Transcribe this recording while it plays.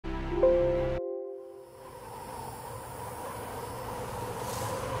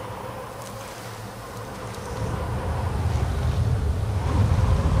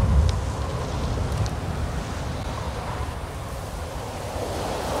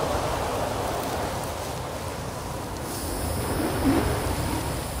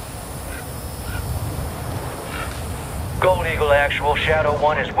Eagle Actual, Shadow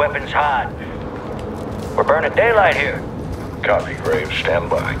 1 is weapons hot. We're burning daylight here. Copy, Graves. Stand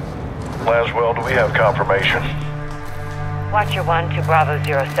by. Laswell, do we have confirmation? Watcher 1 to Bravo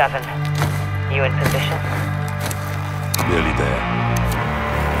 07. You in position? Nearly there.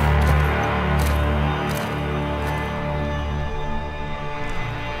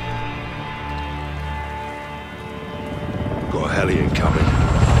 Got a heli incoming.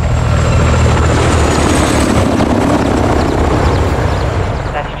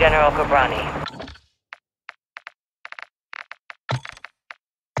 That's General Cobrani.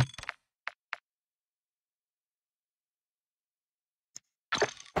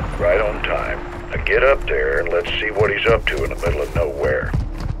 Right on time. Now get up there and let's see what he's up to in the middle of nowhere.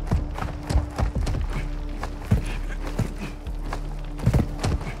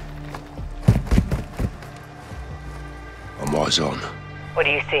 I'm eyes on. What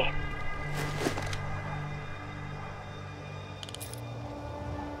do you see?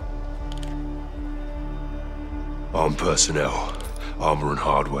 Armed personnel, armor and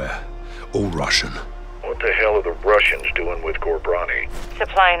hardware, all Russian. What the hell are the Russians doing with Cobrani?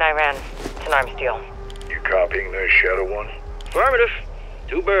 Supply in Iran. It's an arms deal. You copying this, Shadow 1? Affirmative.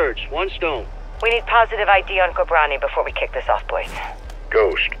 2 birds, 1 stone. We need positive ID on Cobrani before we kick this off, boys.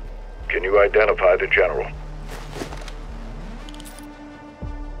 Ghost, can you identify the general?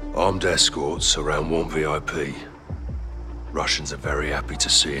 Armed escorts around 1 VIP. Russians are very happy to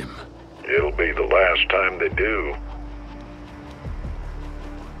see him. It'll be the last time they do.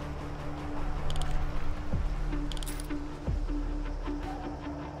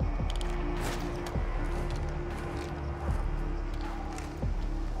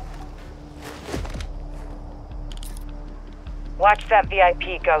 Watch that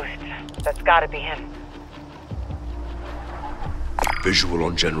VIP, Ghost. That's gotta be him. Visual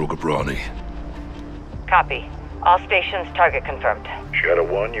on General Cobrani. Copy. All stations, target confirmed.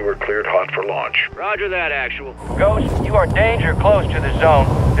 Shadow 1, you are cleared hot for launch. Roger that, Actual. Ghost, you are danger close to the zone.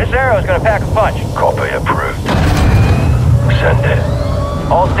 This arrow's gonna pack a punch. Copy approved. Send it.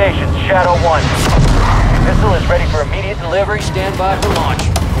 All stations, Shadow 1. Missile is ready for immediate delivery. Stand by for launch.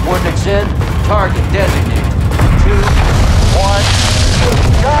 Coordinates in. Target designated. 2, 1.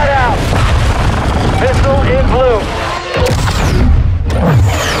 Shot out! Missile in blue. Good.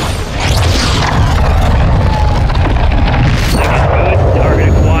 Target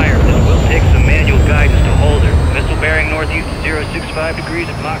acquired. This will take some manual guidance to hold her. Missile bearing northeast 065 degrees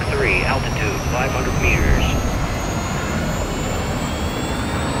at Mach 3. Altitude 500 meters.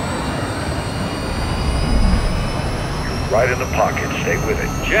 Right in the pocket. Stay with it.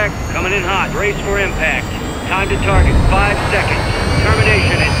 Check. Coming in hot. Brace for impact. Time to target. 5 seconds.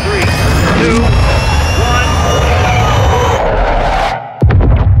 Termination in 3, 2, 1.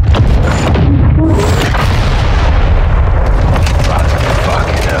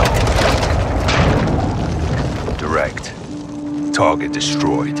 Direct. Target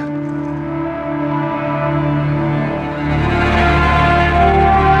destroyed.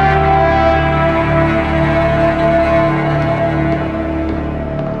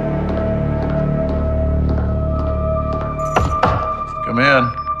 Come in.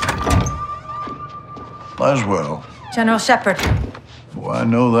 Laswell. General Shepard. Oh, I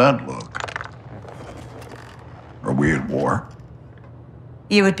know that look. Are we at war?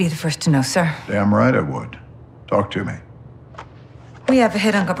 You would be the first to know, sir. Damn right I would. Talk to me. We have a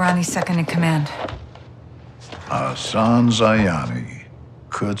hit on Cobrani's second in command. Hassan Zayani,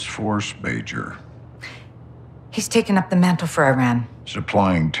 Quds Force Major. He's taken up the mantle for Iran.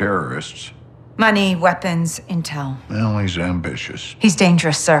 Supplying terrorists. Money, weapons, intel. Well, he's ambitious. He's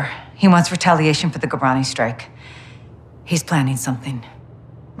dangerous, sir. He wants retaliation for the Cobrani strike. He's planning something.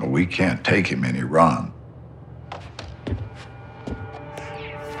 Well, we can't take him in Iran.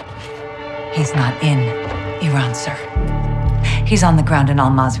 He's not in Iran, sir. He's on the ground in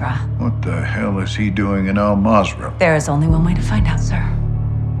Al-Mazrah. What the hell is he doing in Al-Mazrah? There is only one way to find out, sir.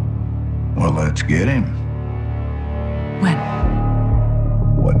 Well, let's get him. When?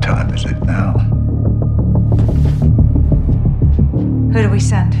 What time is it now? Who do we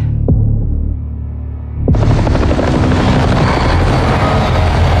send?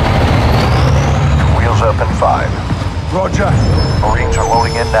 Wheels up in 5. Roger. Marines are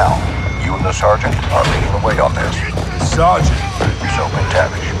loading in now. You and the sergeant are leading the way on this. Sergeant. So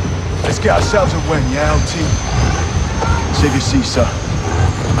McTavish. Let's get ourselves a win, yeah, LT? Save your seat, sir.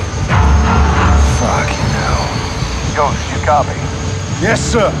 Fucking hell. Ghost, you copy? Yes,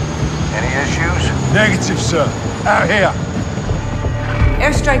 sir. Any issues? Negative, sir. Out here.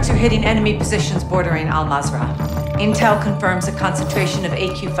 Airstrikes are hitting enemy positions bordering Al-Mazrah. Intel confirms a concentration of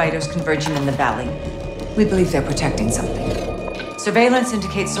AQ fighters converging in the valley. We believe they're protecting something. Surveillance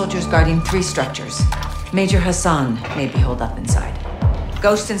indicates soldiers guarding 3 structures. Major Hassan may be holed up inside.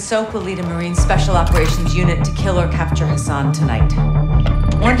 Ghost and Soap will lead a Marine Special Operations unit to kill or capture Hassan tonight.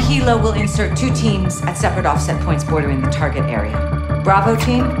 One helo will insert 2 teams at separate offset points bordering the target area. Bravo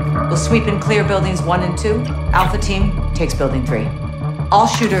team will sweep and clear buildings 1 and 2. Alpha team takes building 3. All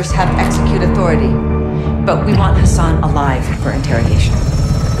shooters have execute authority, but we want Hassan alive for interrogation.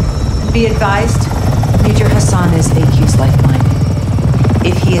 Be advised, Major Hassan is AQ's lifeline.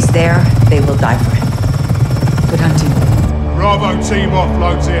 If he is there, they will die for him. Good hunting. Bravo team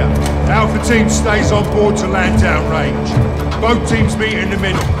offloads here. Alpha team stays on board to land downrange. Both teams meet in the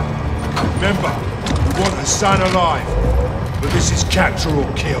middle. Remember, we want Hassan alive, but this is capture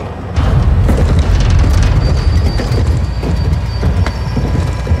or kill.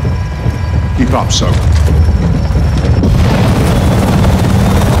 Keep up, Soap.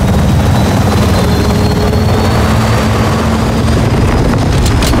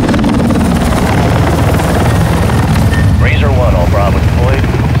 Razor 1, all Bravo deployed.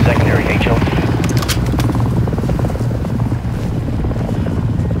 Secondary HLT.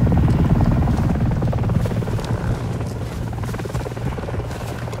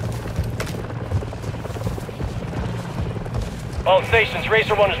 All stations,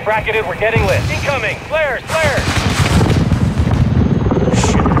 Racer 1 is bracketed, we're getting lit. Incoming! Flares! Flares!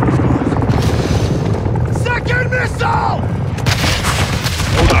 Second missile!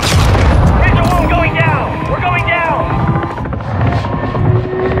 Hold up. Racer 1 going down! We're going down!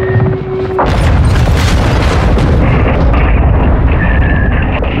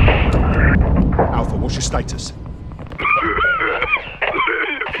 Alpha, what's your status?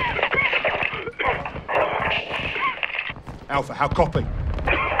 Alpha, how copy?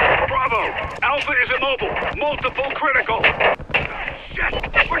 Bravo! Alpha is immobile. Multiple critical. Shit!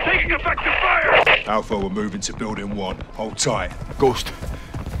 We're taking effective fire! Alpha, we're moving to building 1. Hold tight. Ghost,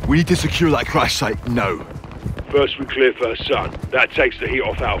 we need to secure that crash site now. First we clear for Hassan. That takes the heat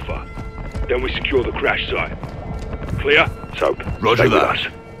off Alpha. Then we secure the crash site. Clear? Soap. Roger stay with that. us.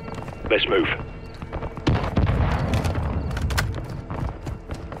 Let's move.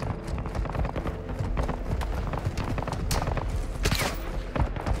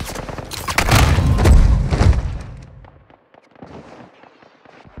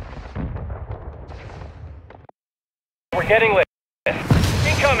 We're getting lit.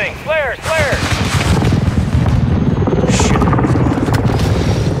 Incoming! Flares! Flares!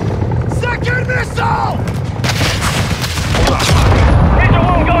 Second missile! Razor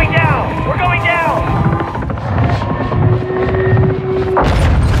 1 going down! We're going down!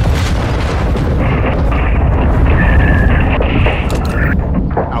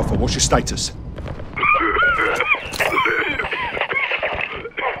 Alpha, what's your status?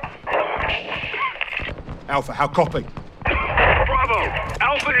 Alpha, how copy? Bravo!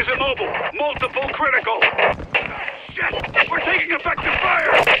 Alpha is immobile. Multiple critical. Shit! We're taking effective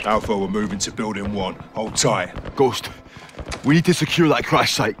fire! Alpha, we're moving to building 1. Hold tight. Ghost, we need to secure that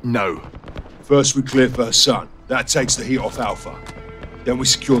crash site now. First we clear for Hassan. That takes the heat off Alpha. Then we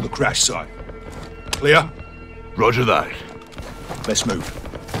secure the crash site. Clear? Roger that. Let's move.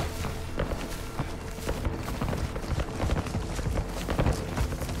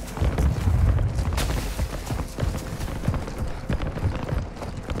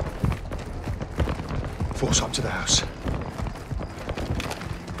 Force up to the house.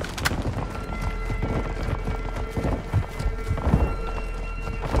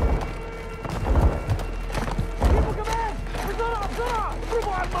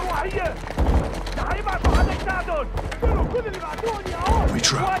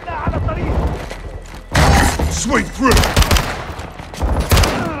 Retrap. Sweep through!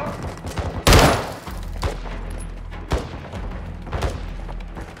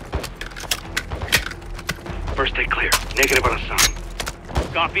 First take clear. Negative on Hassan.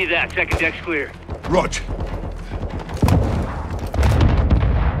 Copy that. Second deck's clear. Roger.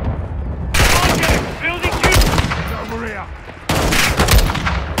 Building 2! No, Maria.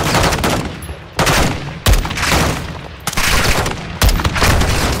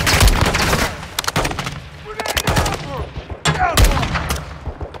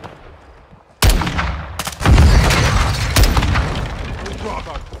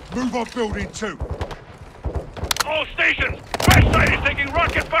 Bravo, move on building 2. All stations! Crash site is taking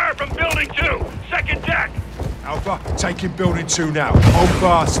rocket fire from building 2! Second deck! Alpha, taking building 2 now. Hold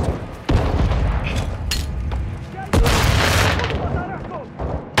fast.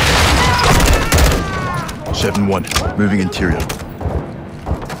 Seven 1, moving interior.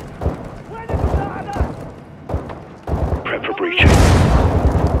 Prep for breach.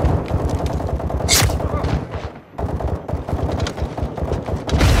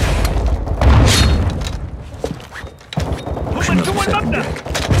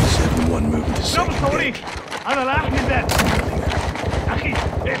 7-1 moving to second سوري deck. انا لا احمي ذات اخي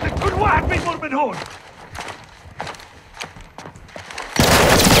اقتل كل واحد بيمر من هون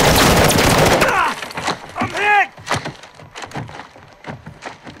I'm hit!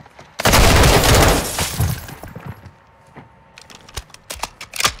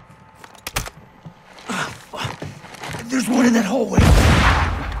 There's one in that hallway.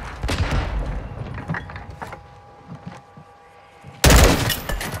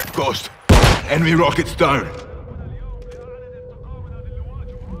 Ghost, enemy rockets down.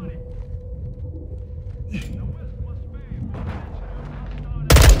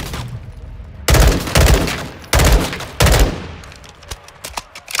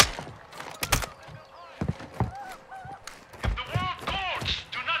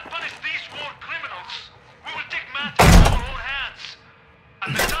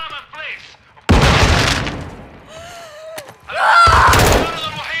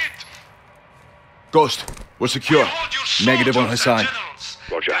 Ghost, we're secure. Negative on Hassan.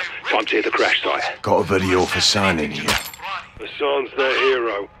 Roger. Time to hit the crash site. Got a video of Hassan in here. Hassan's their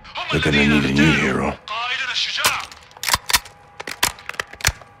hero. They're gonna need a new hero.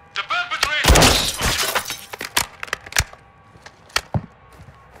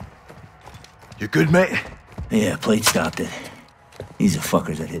 You good, mate? Yeah, plate stopped it. These are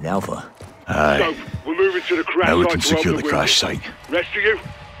fuckers that hit Alpha. Aye. So, we're moving to the crash Now we site can to secure open the crash windows. site. Rest of you,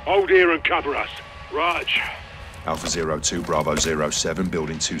 hold here and cover us. Raj. Alpha 02, Bravo 07,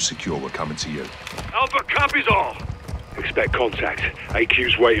 Building 2 secure. We're coming to you. Alpha copies all. Expect contact.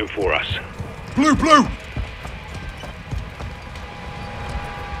 AQ's waiting for us. Blue!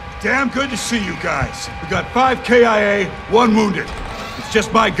 Damn good to see you guys. We got 5 KIA, 1 wounded. It's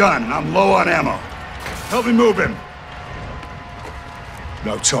just my gun, and I'm low on ammo. Help me move him.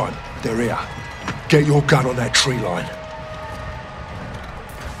 No time. They're here. Get your gun on that tree line.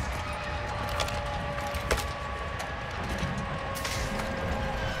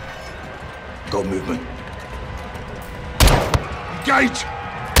 Got movement. Engage!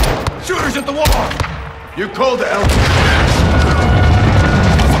 Shooters at the wall! You called it, El.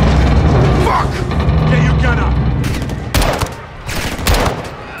 Fuck! Get your gun up!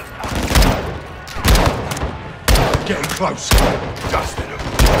 Getting close. Dusted him.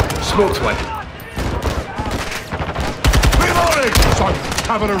 Smoked one. Reloading! So,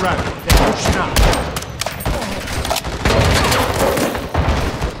 cover the ramp. They're pushing up.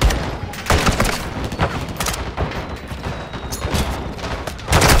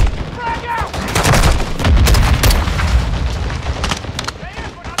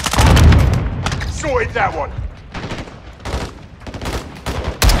 Sorted that one.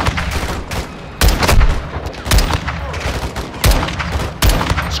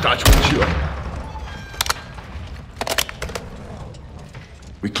 Scratch one, sure.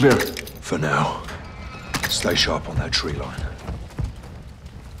 We clear? For now. Stay sharp on that tree line.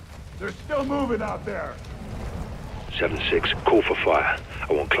 They're still moving out there. 7-6, call for fire.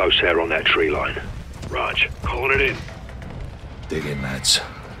 I want close air on that tree line. Raj, calling it in. Dig in, lads.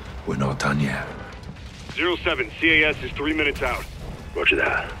 We're not done yet. 07, CAS is 3 minutes out. Roger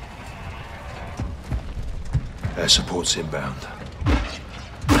that. Air support's inbound.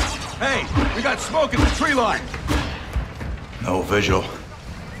 Hey, we got smoke at the tree line. No visual.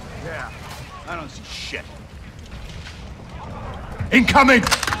 Yeah, I don't see shit. Incoming!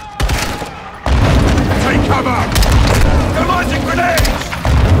 Take cover! They're launching grenades!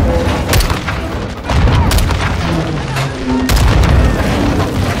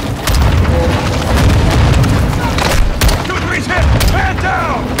 He's hit! Man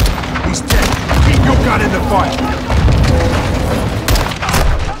down! He's dead. Keep your gun in the fight.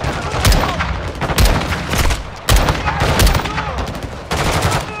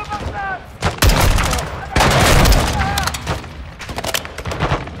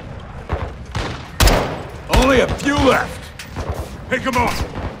 Only a few left. Pick him off.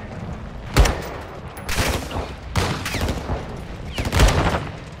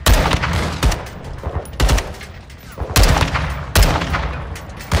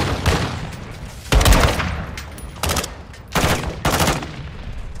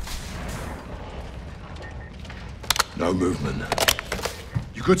 No movement.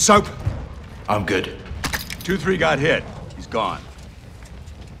 You good, Soap? I'm good. 2-3 got hit. He's gone.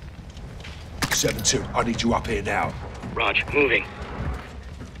 7-2, I need you up here now. Raj, moving.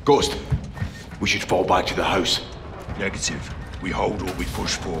 Ghost, we should fall back to the house. Negative. We hold or we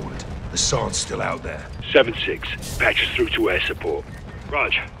push forward. The Hassan's still out there. 7-6, patch us through to air support.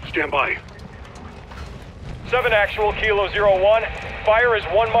 Raj, stand by. 7 actual, Kilo 01. Fire is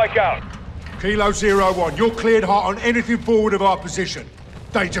 1 mic out. Kilo 01, you're cleared hot on anything forward of our position.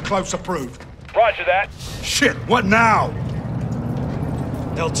 Danger close approved. Roger that. Shit, what now?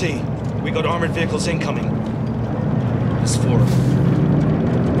 LT, we got armored vehicles incoming. There's 4 of them.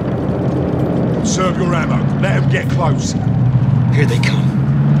 Conserve your ammo. Let them get close. Here they come.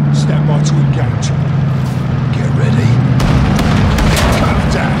 Stand by to engage. Get ready. Cut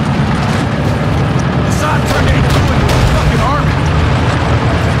them down. Assad turned into a fucking army.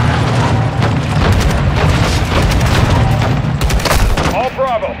 All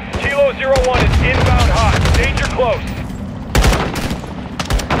Bravo. Kilo 01 is inbound hot. Danger close.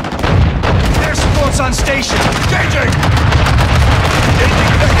 Air support's on station. Changing!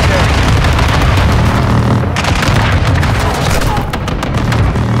 Changing secondary.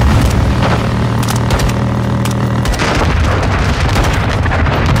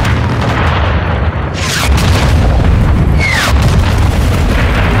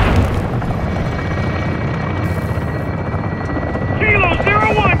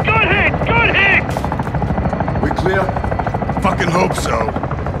 Fucking hope so.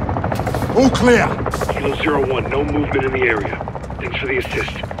 All clear. Kilo 01, no movement in the area. Thanks for the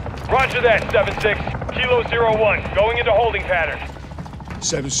assist. Roger that, 7-6. Kilo 01, going into holding pattern.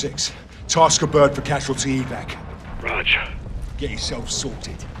 7-6. Task a bird for casualty evac. Roger. Get yourself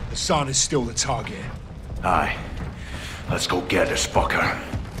sorted. The sun is still the target. Aye. Let's go get this fucker.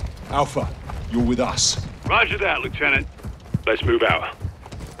 Alpha, you're with us. Roger that, Lieutenant. Let's move out.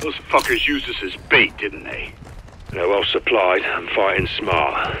 Those fuckers used us as bait, didn't they? They're well supplied and fighting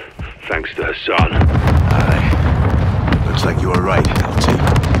smart. Thanks to Hassan. Aye. Looks like you were right, LT.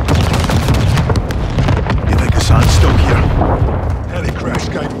 You think Hassan's still here? Heli crash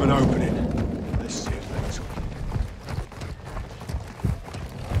gave him an opening. Let's see if they took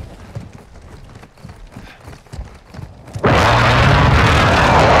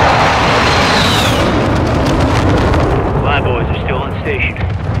My boys are still on station.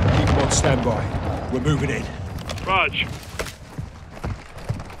 Keep them on standby. We're moving in. Raj.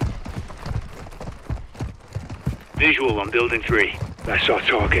 Visual on building 3. That's our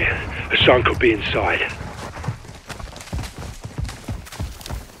target. Hassan could be inside.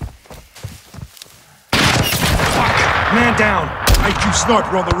 Man down. HQ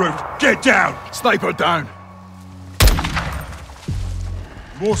sniper on the roof. Get down. Sniper down.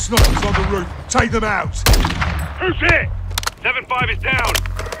 More snipers on the roof. Take them out. Who's hit? 7-5 is down.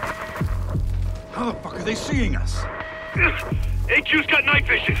 How the fuck are they seeing us? HQ's got night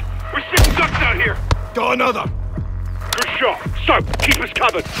vision. We're sitting ducks out here. Got another. Good shot. So, keep us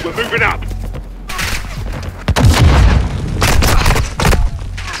covered. We're moving up.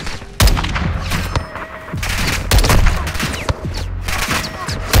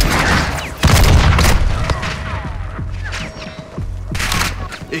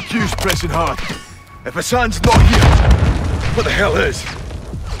 AQ's pressing hard. If Hassan's not here, what the hell is?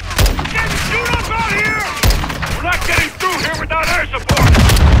 Shoot up out here! We're not getting through here without air support!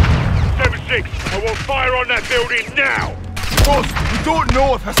 7-6, I will fire on that building now! Boss, we don't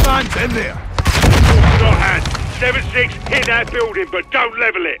know if Hassan's in there. Not hand. 7-6, hit that building, but don't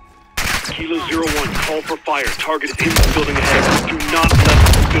level it! Kilo 01, call for fire. Target is in the building ahead. Do not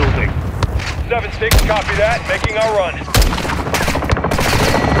level the building. 7-6, copy that. Making our run.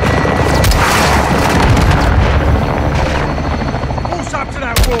 Who's up to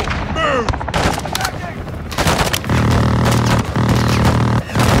that wall? Move!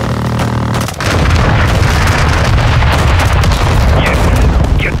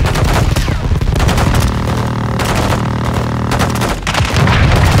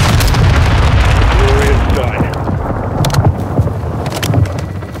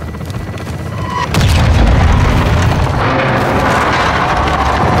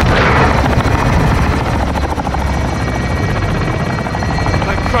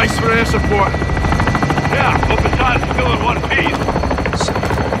 Support. Yeah, hope Hassan's still in one piece.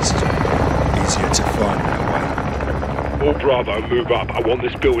 Easier to find that way. All Bravo, move up. I want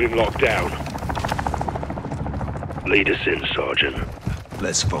this building locked down. Lead us in, Sergeant.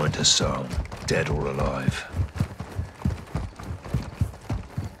 Let's find Hassan, dead or alive.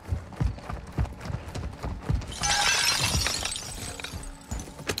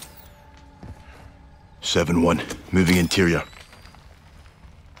 Seven 1, moving interior.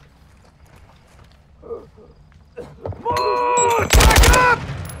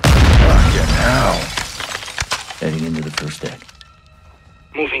 Heading into the first deck.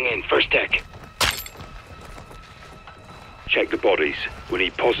 Moving in, first deck. Check the bodies. We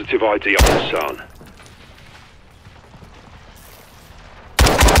need positive ID on Hassan.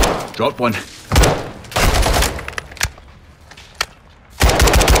 Drop one.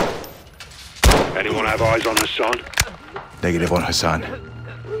 Anyone have eyes on Hassan? Negative on Hassan.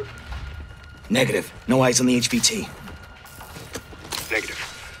 Negative. No eyes on the HVT.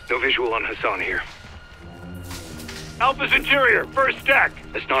 Negative. No visual on Hassan here. Alpha's interior, first deck!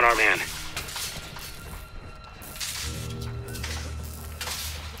 That's not our man.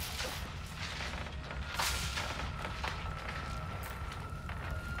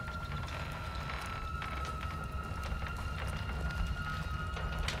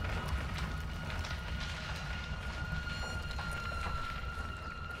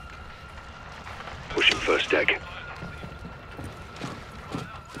 Pushing first deck.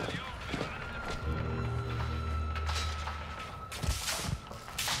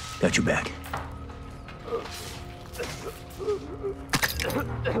 Got your back.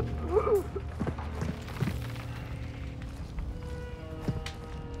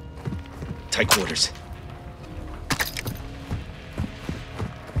 Tight quarters.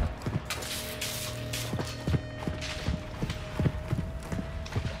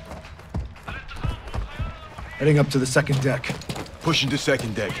 Heading up to the second deck. Pushing to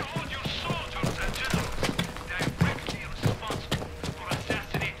second deck.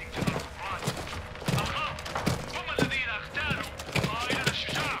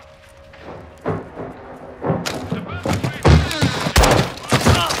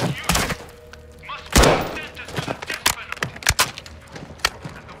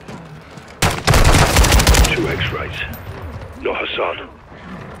 Two X-rays. Not Hassan.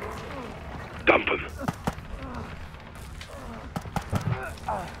 Dump him.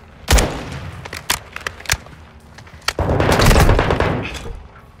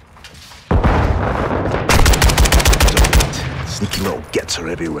 Sneaky little gets are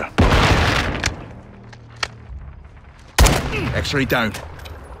everywhere. X-ray down.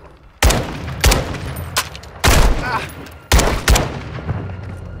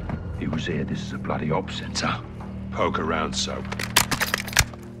 He was here. This is a bloody op center. Poke around, Soap.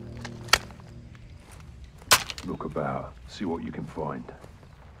 Look about. See what you can find.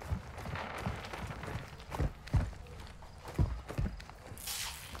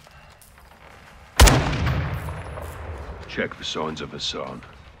 Check for signs of Hassan.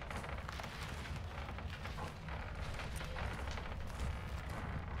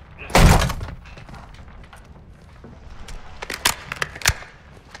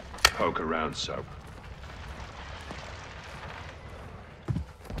 Poke around, Soap.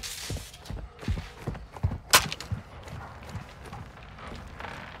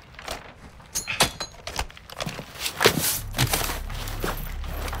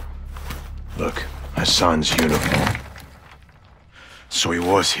 Look, Hassan's uniform. So he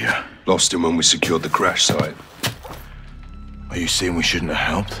was here. Lost him when we secured the crash site. Are you saying we shouldn't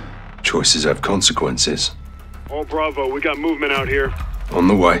have helped? Choices have consequences. All Bravo, we got movement out here. On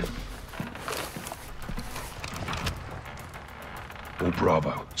the way. All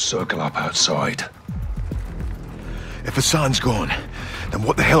Bravo, circle up outside. If Hassan's gone, then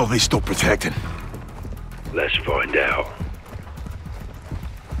what the hell are they still protecting? Let's find out.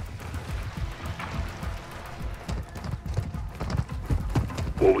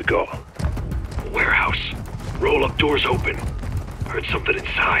 What we got? A warehouse. Roll-up doors open. Heard something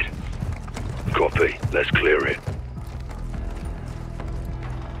inside. Copy. Let's clear it.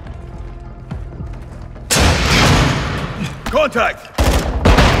 Contact!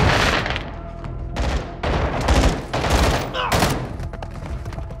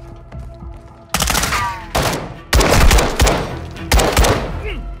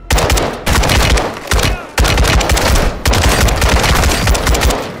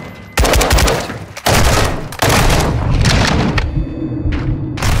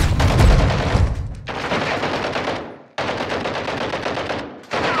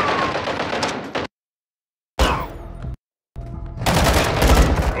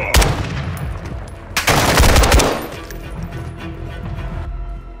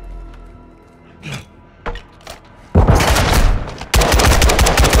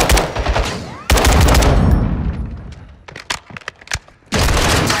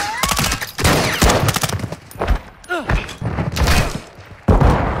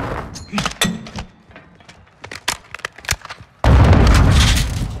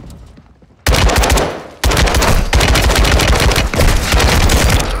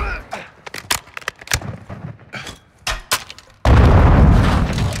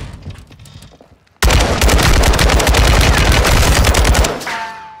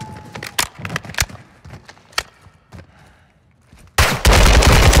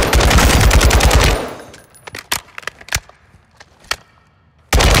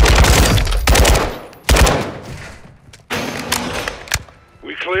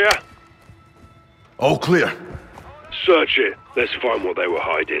 Clear? All clear. Search it. Let's find what they were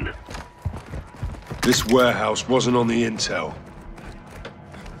hiding. This warehouse wasn't on the intel.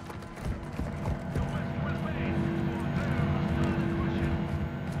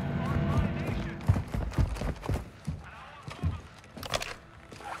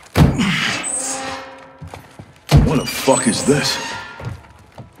 What the fuck is this?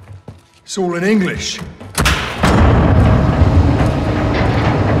 It's all in English.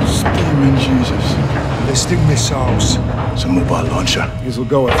 Screaming Jesus. Ballistic missiles. It's a mobile launcher. These will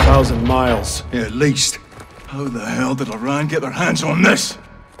go 1,000 miles. Yeah, at least. How the hell did Iran get their hands on this?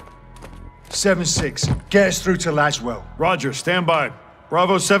 7-6. Get us through to Laswell. Roger, stand by.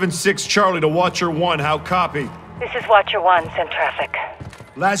 Bravo 7-6 Charlie to Watcher 1. How copy? This is Watcher 1, send traffic.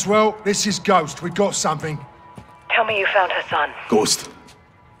 Laswell, this is Ghost. We got something. Tell me you found Hassan. Ghost.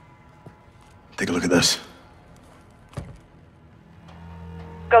 Take a look at this.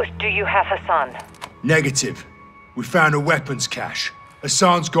 Ghost, do you have Hassan? Negative. We found a weapons cache.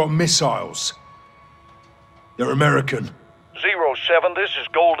 Hassan's got missiles. They're American. 07, this is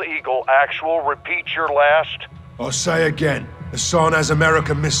Gold Eagle. Actual, repeat your last. I'll say again. Hassan has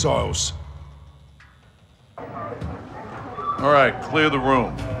American missiles. All right, clear the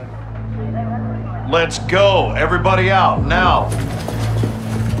room. Let's go. Everybody out, now.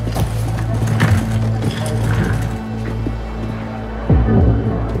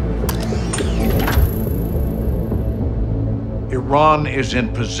 Iran is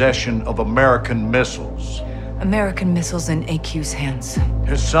in possession of American missiles. American missiles in AQ's hands.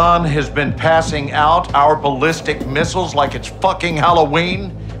 Hassan has been passing out our ballistic missiles like it's fucking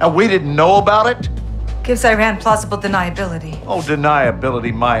Halloween, and we didn't know about it? Gives Iran plausible deniability. Oh,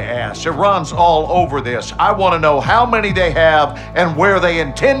 deniability my ass. Iran's all over this. I want to know how many they have and where they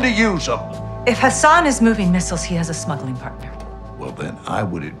intend to use them. If Hassan is moving missiles, he has a smuggling partner. Well, then I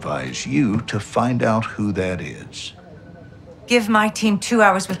would advise you to find out who that is. Give my team 2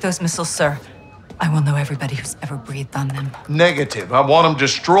 hours with those missiles, sir. I will know everybody who's ever breathed on them. Negative. I want them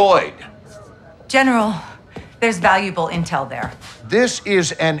destroyed. General, there's valuable intel there. This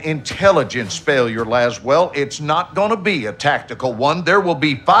is an intelligence failure, Laswell. It's not going to be a tactical one. There will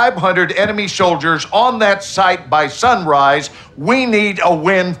be 500 enemy soldiers on that site by sunrise. We need a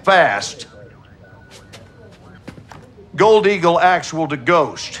win fast. Gold Eagle actual to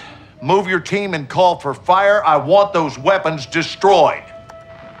Ghost. Move your team and call for fire. I want those weapons destroyed.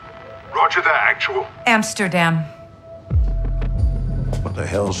 Roger that, actual. Amsterdam. What the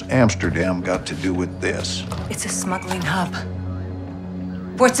hell's Amsterdam got to do with this? It's a smuggling hub.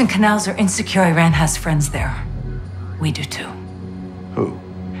 Ports and canals are insecure. Iran has friends there. We do too. Who?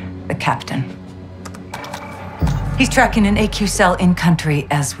 The captain. He's tracking an AQ cell in country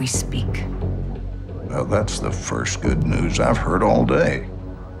as we speak. Well, that's the first good news I've heard all day.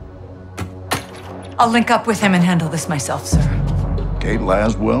 I'll link up with him and handle this myself, sir. Kate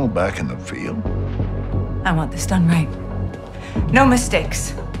Laswell back in the field? I want this done right. No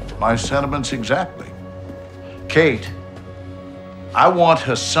mistakes. My sentiments exactly. Kate, I want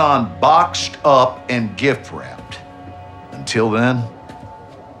Hassan boxed up and gift wrapped. Until then,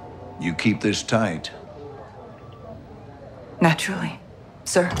 you keep this tight. Naturally,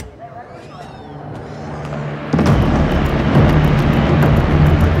 sir.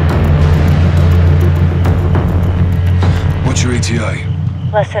 What's your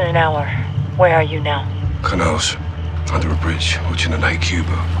ETA? Less than an hour. Where are you now? Canals. Under a bridge, watching an AQ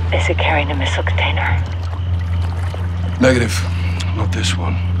boat. Is it carrying a missile container? Negative. Not this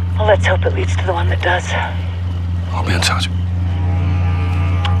one. Well, let's hope it leads to the one that does. I'll be in touch.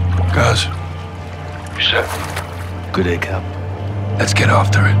 Guys. You set? Good day, Cap. Let's get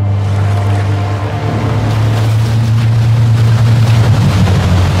after it.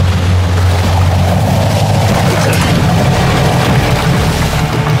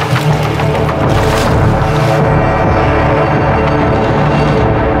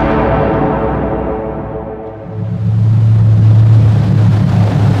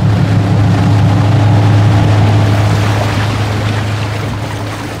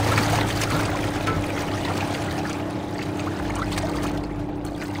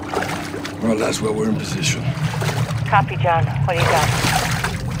 Well, that's where we're in position. Copy, John. What do you got?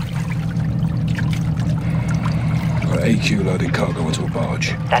 Got AQ loading cargo onto a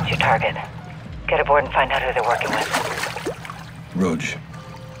barge. That's your target. Get aboard and find out who they're working with. Rog.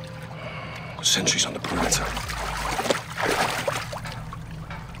 Sentries on the perimeter.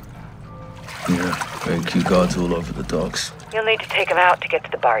 Yeah, AQ guards all over the docks. You'll need to take them out to get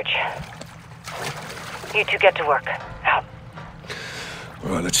to the barge. You two get to work. Out. All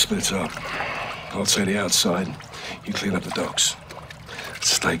right, let's split up. I'll take the outside. You clean up the docks.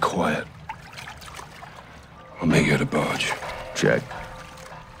 Stay quiet. I'll meet you at the barge. Check.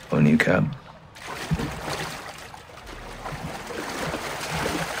 On you, Cap.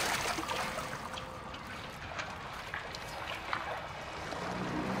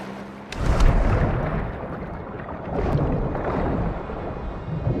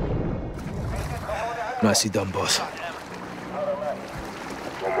 Nicely done, boss.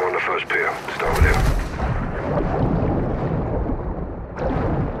 One more on the first pier. Start with him.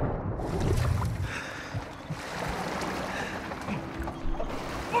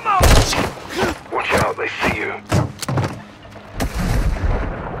 Watch out, they see you.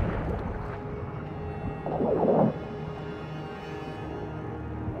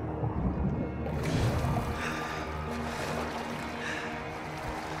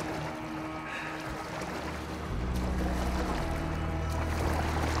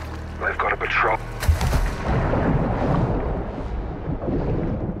 They've got a patrol.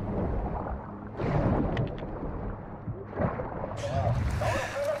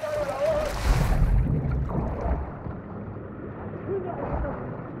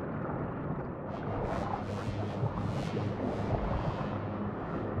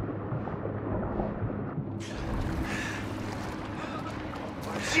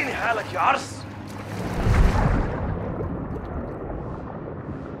 ورجيني حالك يا عرس.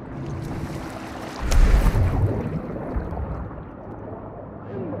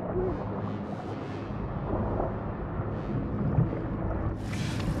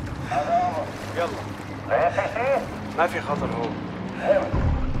 ما في خطر هو.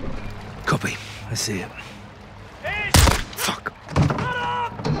 Copy. I see it. Fuck.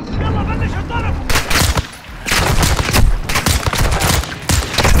 يلا بلش الضرب.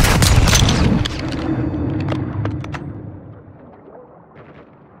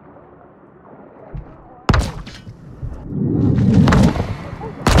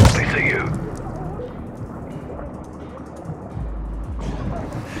 They see you.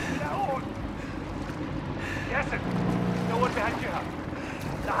 ياسر دور بهالجهة.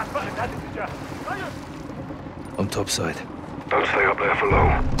 لا حتفقد هذا الاتجاه. On top side. Don't stay up there for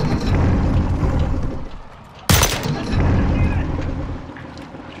long.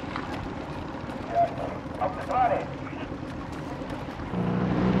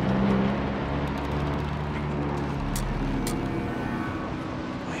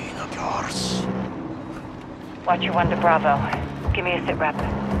 Watcher 1 to Bravo. Give me a sit rep.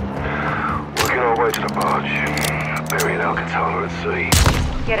 Working our way to the barge. Burying Alcatala at sea.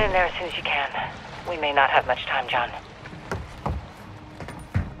 Get in there as soon as you can. We may not have much time, John.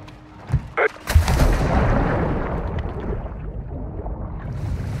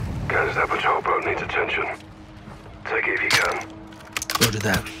 Guys, that patrol boat needs attention. Take it if you can. Roger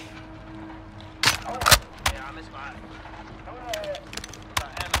that.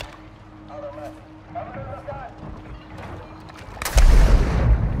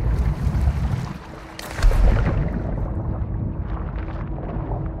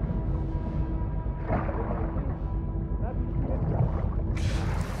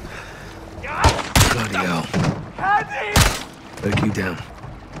 Bloody hell. Better keep down.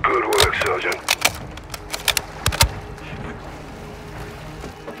 Good work, Sergeant.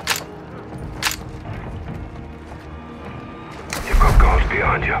 You've got guards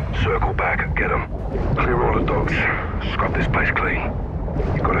behind you. Circle back, get them. Clear all the dogs. Scrub this place clean.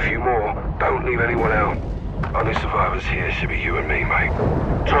 You've got a few more. Don't leave anyone out. Only survivors here should be you and me, mate.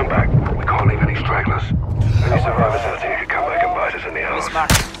 Turn back. We can't leave any stragglers. Any survivors out here could come back and bite us in the arse.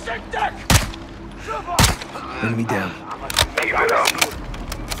 Enemy down. Keep it up.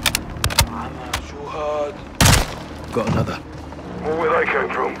 Got another. Well, where they came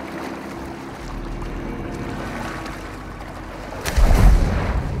from?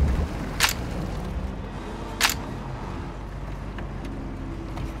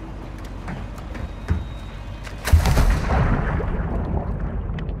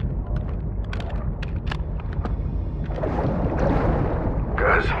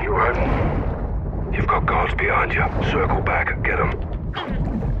 Guys, you right? You've got guards behind you. Circle back, get them.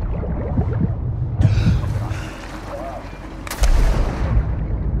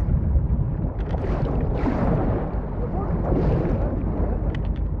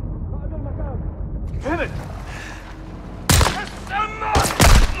 فهمت.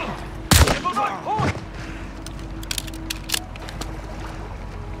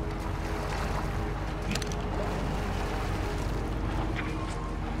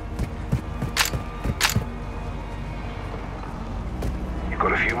 You've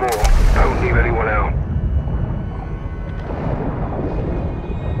got a few more. Don't leave anyone out.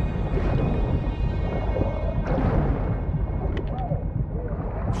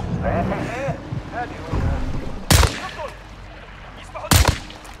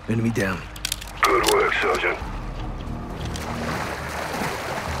 Enemy down. Good work, Sergeant.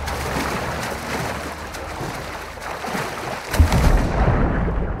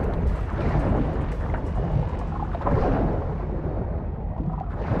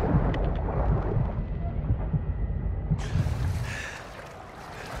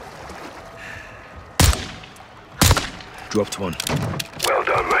 Dropped one. Well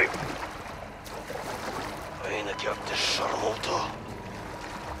done, mate.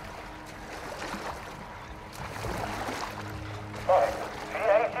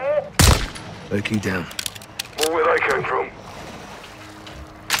 AK down. Or where they came from.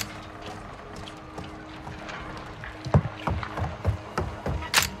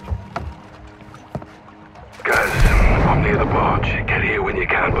 Guys, I'm near the barge. Get here when you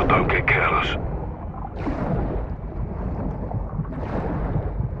can, but don't get careless.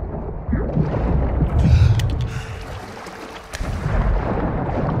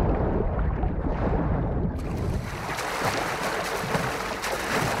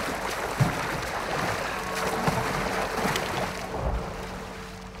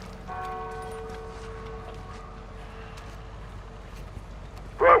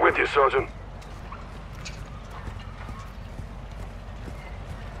 Right with you, Sergeant.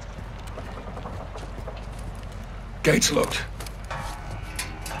 Gates locked.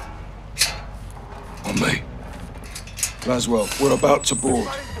 On me. Laswell, we're about to board.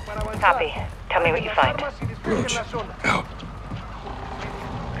 Copy. Tell me what you find. Roach, out.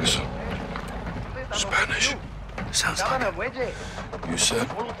 Listen. Spanish. Sounds like it. You said?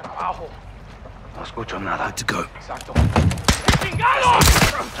 No escucho nada. Good to go.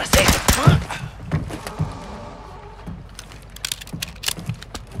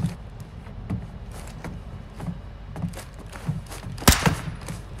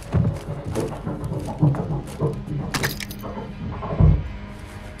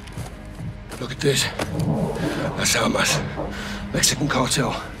 Look at this. That's Almas. Mexican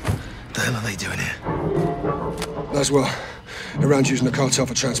cartel. What the hell are they doing here? Laswell, around using the cartel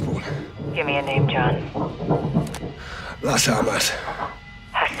for transport. Give me a name, John. Las Almas.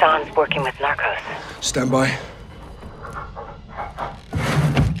 Hassan's working with narcos. Stand by.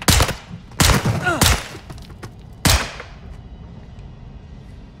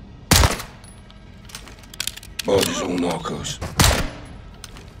 Bodies all narcos.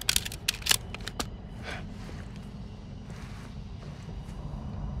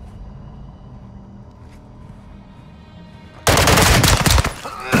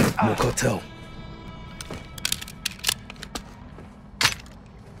 More cartel.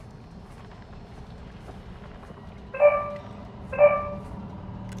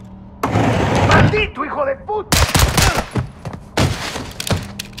 ¡Maldito hijo de puta!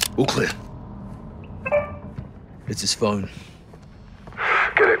 All clear. It's his phone.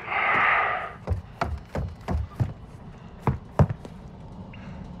 Get it.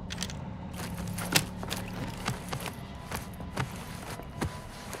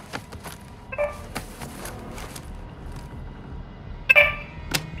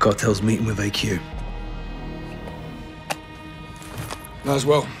 Cartel's meeting with AQ.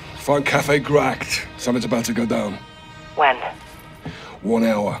 Laswell, find Cafe Gracht. Something's about to go down. When? 1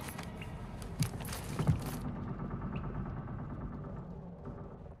 hour.